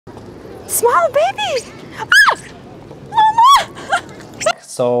Smile, baby! Ah! Mama!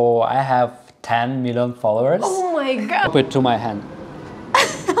 So I have 10 million followers. Oh my god! Put it to my hand.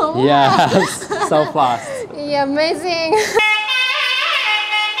 Wow. Yeah, so fast. Yeah, amazing.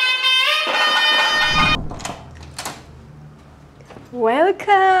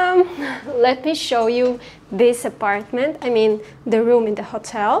 Welcome. Let me show you this apartment. I mean, the room in the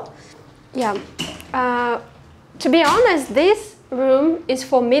hotel. Yeah. To be honest, this room is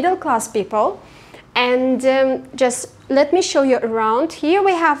for middle-class people. And just let me show you around. Here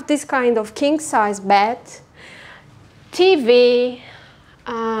we have this kind of king-size bed, TV,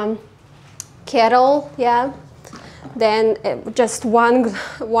 kettle, yeah. Then just one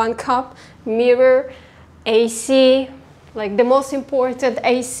cup, mirror, AC, like the most important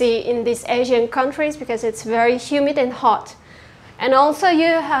AC in these Asian countries because it's very humid and hot. And also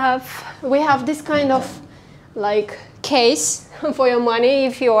we have this kind of like case for your money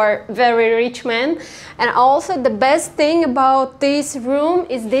if you are very rich man. And also the best thing about this room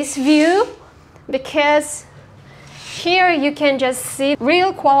is this view, because here you can just see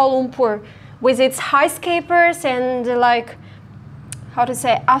real Kuala Lumpur with its skyscrapers and like, how to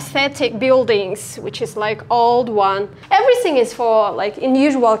say, aesthetic buildings, which is like old one. Everything is for like in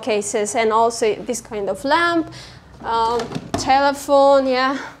usual cases, and also this kind of lamp, telephone,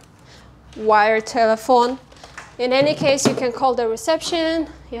 yeah, wire telephone. In any case, you can call the reception.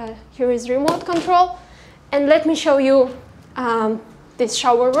 Yeah, here is remote control. And let me show you this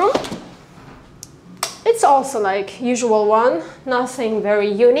shower room. It's also like usual one, nothing very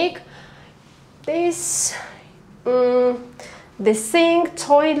unique. This, the sink,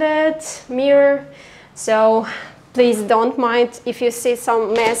 toilet, mirror. So please don't mind if you see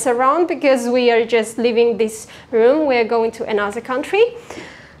some mess around because we are just leaving this room. We are going to another country.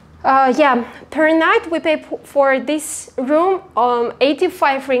 Yeah, per night we pay for this room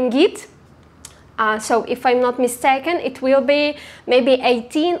 85 ringgit. So if I'm not mistaken, it will be maybe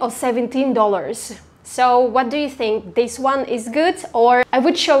 $18 or $17. So what do you think? This one is good, or I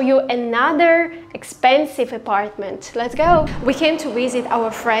would show you another expensive apartment? Let's go. We came to visit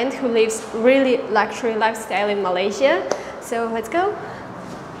our friend who lives really luxury lifestyle in Malaysia. So let's go.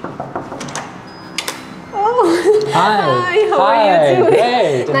 Oh, Hi. how are you doing?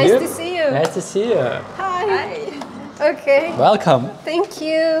 Great. Nice to see you. Nice to see you. Hi. Okay. Welcome. Thank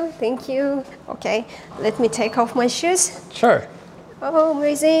you. Thank you. Okay, let me take off my shoes. Sure. Oh,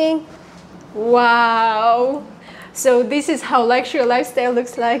 amazing. Wow. So this is how luxury lifestyle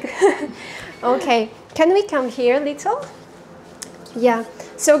looks like. Okay, can we come here a little? Yeah.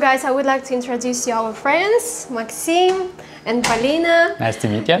 So guys, I would like to introduce you our friends, Maxim and Polina. Nice to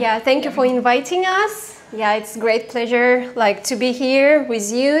meet you. Yeah, thank you for inviting us. Yeah, it's a great pleasure like to be here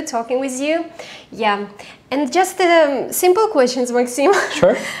with you, talking with you. Yeah, and just simple questions, Maxim.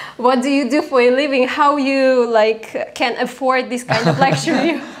 Sure. What do you do for a living? How you like can afford this kind of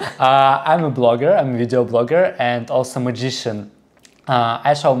luxury? I'm a blogger, I'm a video blogger and also magician.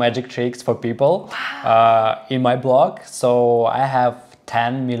 I show magic tricks for people in my blog, so I have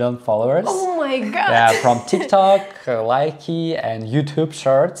 10 million followers. Oh my god! Yeah, from TikTok, Likey, and YouTube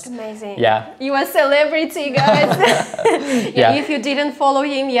Shorts. Amazing. Yeah. You are a celebrity, guys. Yeah, if you didn't follow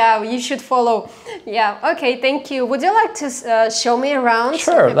him, yeah, you should follow. Yeah, okay, thank you. Would you like to show me around?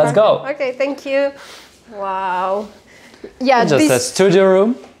 Sure, let's go. Okay, thank you. Wow. Yeah, Just a studio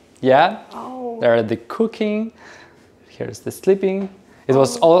room. Yeah. Oh. There the cooking. Here's the sleeping. It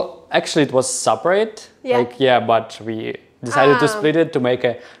was all, actually it was separate. Yeah. Like, yeah, but we decided to split it to make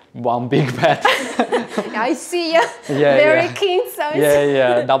one big bed. Yeah, I see, yeah. Yeah, very yeah. king size. Yeah,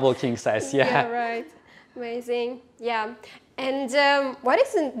 yeah, double king size, yeah. Yeah, right. Amazing. Yeah. And what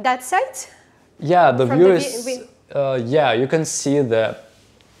is in that side? Yeah, the From view the is, yeah, you can see the,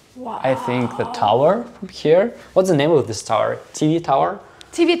 wow. I think the tower from here. What's the name of this tower? TV tower?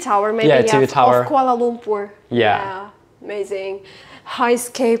 TV tower, maybe, Yeah, TV tower. of Kuala Lumpur. Yeah. Amazing. High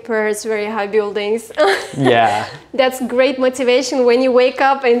skyscrapers, very high buildings. Yeah. That's great motivation when you wake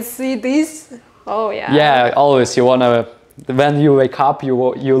up and see this. Oh yeah. Yeah, always you wanna, when you wake up,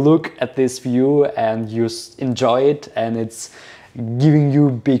 you look at this view and you enjoy it, and it's giving you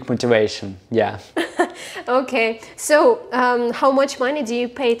big motivation. Yeah. Okay. So how much money do you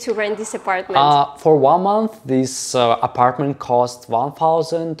pay to rent this apartment? For 1 month, this apartment cost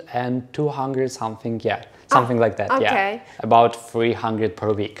 1,200 something. Yeah. Something like that, okay. yeah. About 300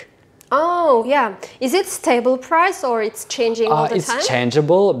 per week. Oh, yeah. Is it stable price or it's changing all the time? It's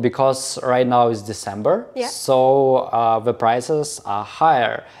changeable because right now is December, Yeah. so the prices are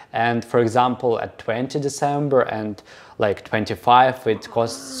higher. And for example, at 20 December and like 25, it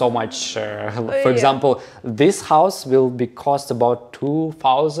costs so much. For example, this house will be cost about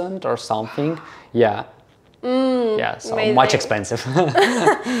 2,000 or something. Yeah. Yeah, so amazing. much expensive.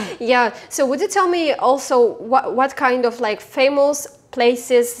 Yeah. So would you tell me also what kind of like famous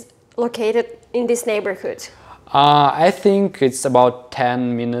places located in this neighborhood? I think it's about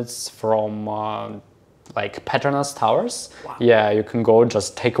 10 minutes from like Petronas Towers. Wow. Yeah, you can go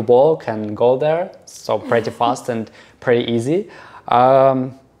just take a walk and go there. So pretty fast and pretty easy.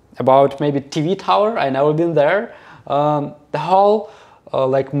 About maybe TV Tower, I never been there. The whole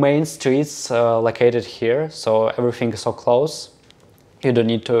like main streets located here, so everything is so close. You don't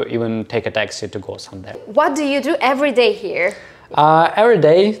need to even take a taxi to go somewhere. What do you do every day here? Every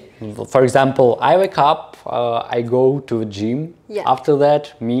day, for example, I wake up, I go to the gym. Yeah. After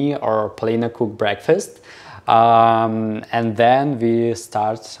that, me or Polina cook breakfast, and then we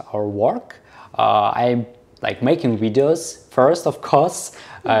start our work. I'm like making videos first, of course,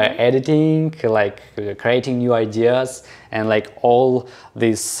 editing, like creating new ideas, and like all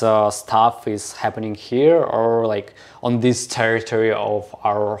this stuff is happening here or like on this territory of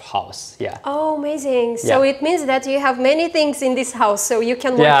our house. Yeah. Oh, amazing. So it means that you have many things in this house, so you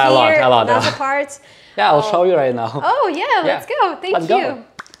can work Yeah, here, a lot. another part. Yeah, I'll show you right now. Oh, yeah, let's go. Thank you.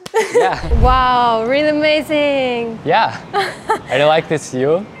 Yeah. Wow, really amazing. Yeah, I really like this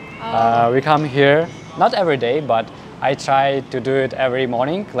view. We come here not every day, but I try to do it every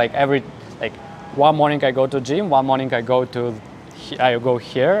morning. Like one morning I go to gym, one morning I go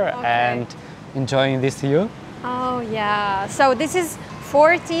here and enjoying this view. Oh yeah. So this is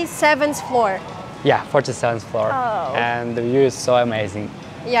 47th floor. Yeah, 47th floor, and the view is so amazing.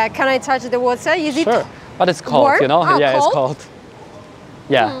 Yeah. Can I touch the water? Is it? Sure, but it's cold, warm? you know. Oh, yeah, cold? it's cold.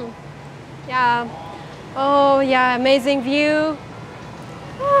 Yeah. Yeah. Oh yeah, amazing view.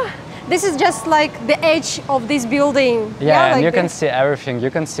 This is just like the edge of this building. Yeah, and like you can see everything.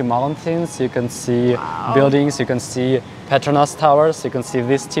 You can see mountains, you can see buildings, you can see Petronas Towers, you can see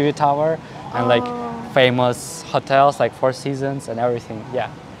this TV tower, and like famous hotels like Four Seasons and everything. Yeah.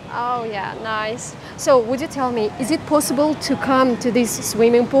 Oh yeah, nice. So would you tell me, is it possible to come to this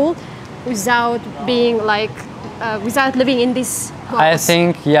swimming pool without being like, without living in this house? I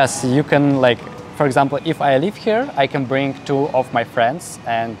think yes, you can like. For example, if I live here, I can bring 2 of my friends,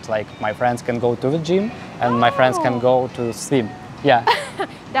 and like my friends can go to the gym, and my friends can go to swim. Yeah.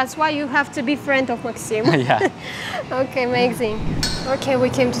 That's why you have to be friend of Maxim. Yeah. Okay, amazing. Okay, we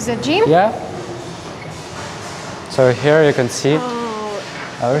came to the gym. Yeah. So here you can see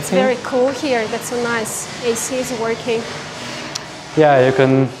everything. It's very cool here. That's so nice. AC is working. Yeah, you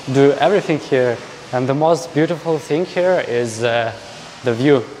can do everything here, and the most beautiful thing here is the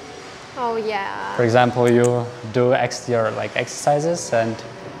view. Oh yeah. For example, you do your like exercises, and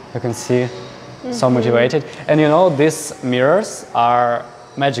you can see so motivated. And you know, these mirrors are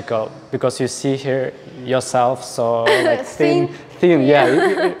magical because you see here yourself so like thin.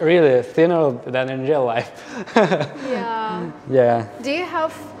 Yeah, really thinner than in real life. Yeah. Yeah. Do you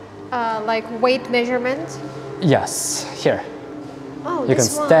have like weight measurement? Yes, here. Oh, You can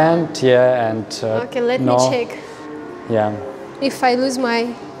this one. stand, yeah, and Okay, let me check Yeah. if I lose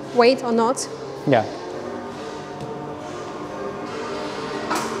my weight or not. Yeah.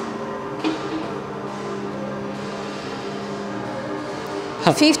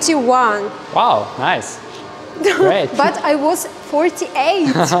 Huh. 51. Wow, nice. Great. But I was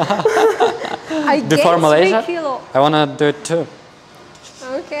 48. I Before gained Malaysia, 3 kilos. I want to do it too.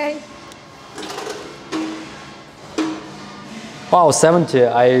 Okay. Wow, 70.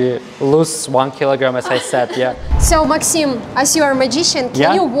 I lose 1 kilogram, as I said. Yeah. So Maxim, as you are a magician,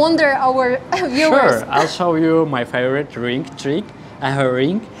 can you wonder our viewers? Sure. I'll show you my favorite ring trick. I have a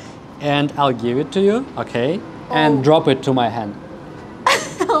ring, and I'll give it to you. Okay. And drop it to my hand.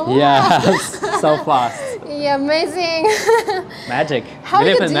 Yes. So fast. Yeah, amazing. Magic. How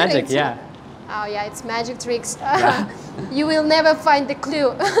Believe you in do magic. it? Yeah. Oh yeah, it's magic tricks. You will never find the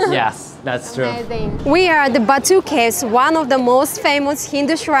clue. Yes, that's true. Amazing. We are at the Batu caves, one of the most famous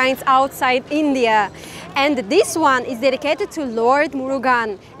Hindu shrines outside India. And this one is dedicated to Lord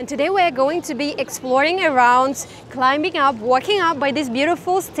Murugan. And today we are going to be exploring around, climbing up, walking up by these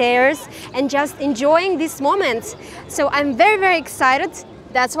beautiful stairs and just enjoying this moment. So I'm very, very excited.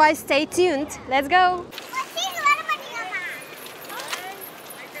 That's why stay tuned. Let's go.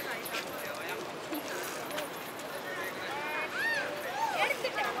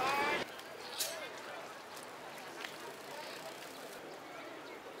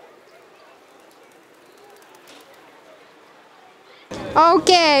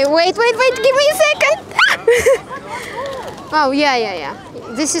 Okay, wait, give me a second. Oh, yeah.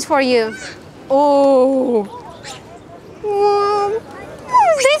 This is for you. Oh.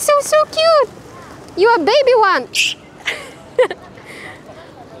 This is so cute. You're a baby one.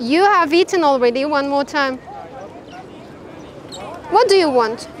 You have eaten already. One more time. What do you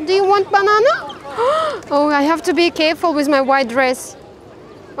want? Do you want banana? Oh, I have to be careful with my white dress.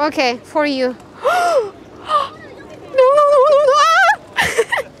 Okay, for you. No.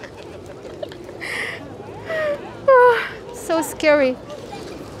 Oh, so scary.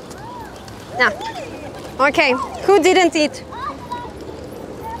 Now, okay, who didn't eat?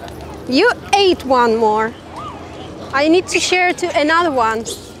 You ate one more. I need to share to another one.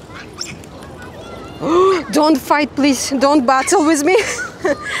 Don't fight, please. Don't battle with me.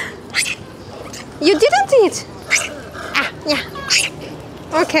 You didn't eat? Yeah.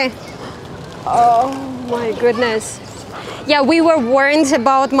 Okay. Oh my goodness. Yeah, we were warned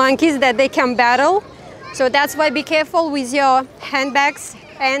about monkeys that they can battle. So that's why be careful with your handbags.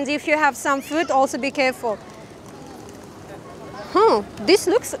 And if you have some food, also be careful. This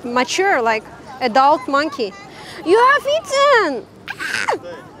looks mature, like adult monkey. You have eaten!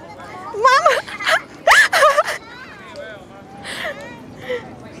 Mama!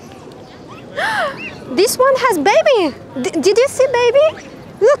 This one has baby. Did you see baby?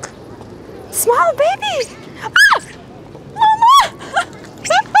 Look, small baby. Ah!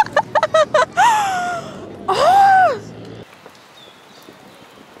 Mama! Oh!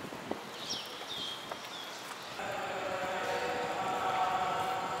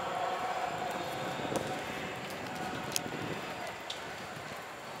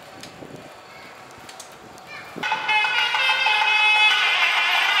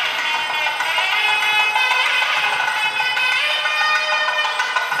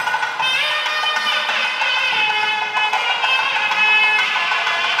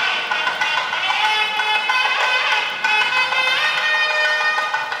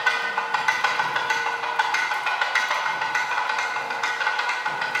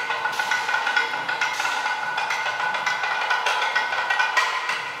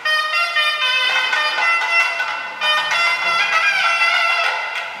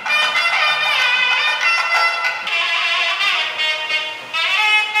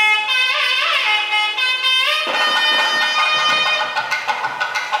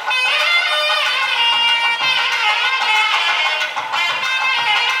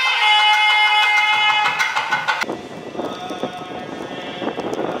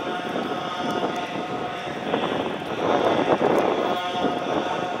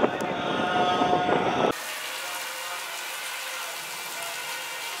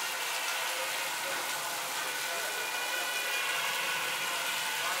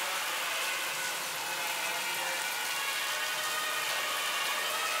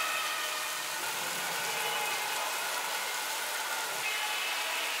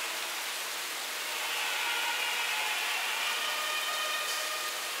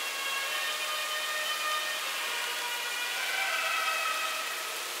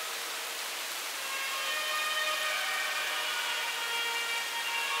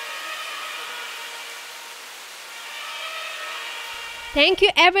 Thank you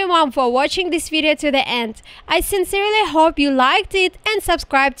everyone for watching this video to the end. I sincerely hope you liked it and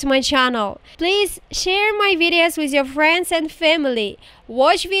subscribe to my channel. Please share my videos with your friends and family.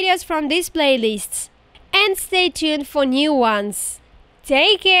 Watch videos from these playlists. And stay tuned for new ones.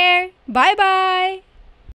 Take care. Bye bye.